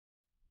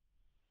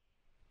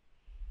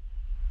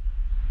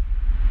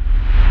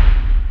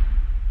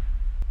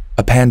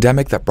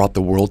pandemic that brought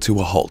the world to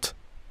a halt.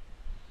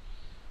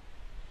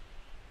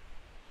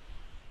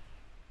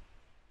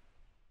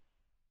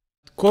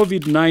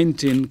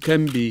 COVID-19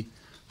 can be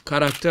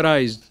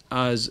characterized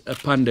as a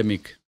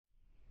pandemic.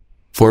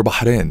 For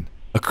Bahrain,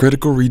 a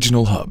critical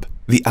regional hub,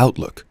 the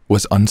outlook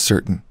was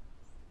uncertain.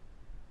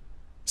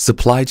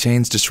 Supply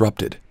chains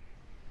disrupted,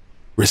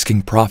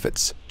 risking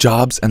profits,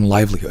 jobs, and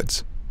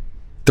livelihoods,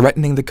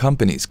 threatening the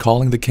companies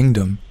calling the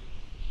kingdom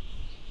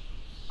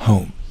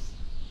home.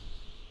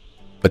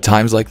 But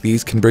times like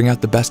these can bring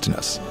out the best in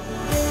us.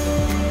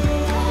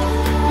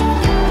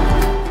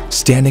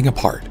 Standing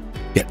apart,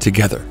 yet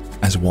together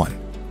as one.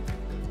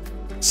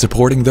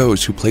 Supporting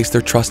those who place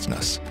their trust in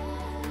us.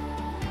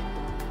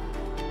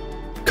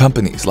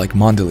 Companies like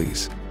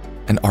Mondelez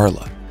and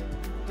Arla,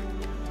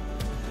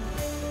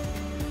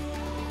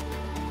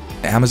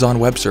 Amazon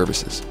Web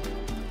Services,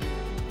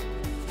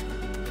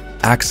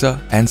 AXA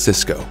and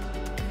Cisco,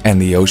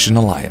 and the Ocean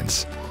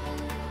Alliance.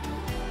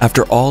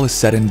 After all is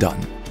said and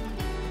done,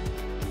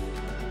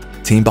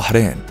 Team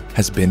Bahrain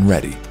has been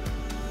ready.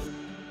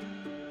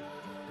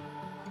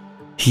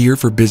 Here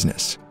for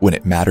business when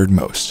it mattered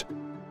most.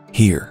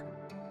 Here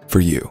for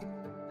you.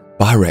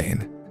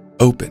 Bahrain,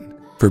 open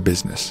for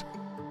business.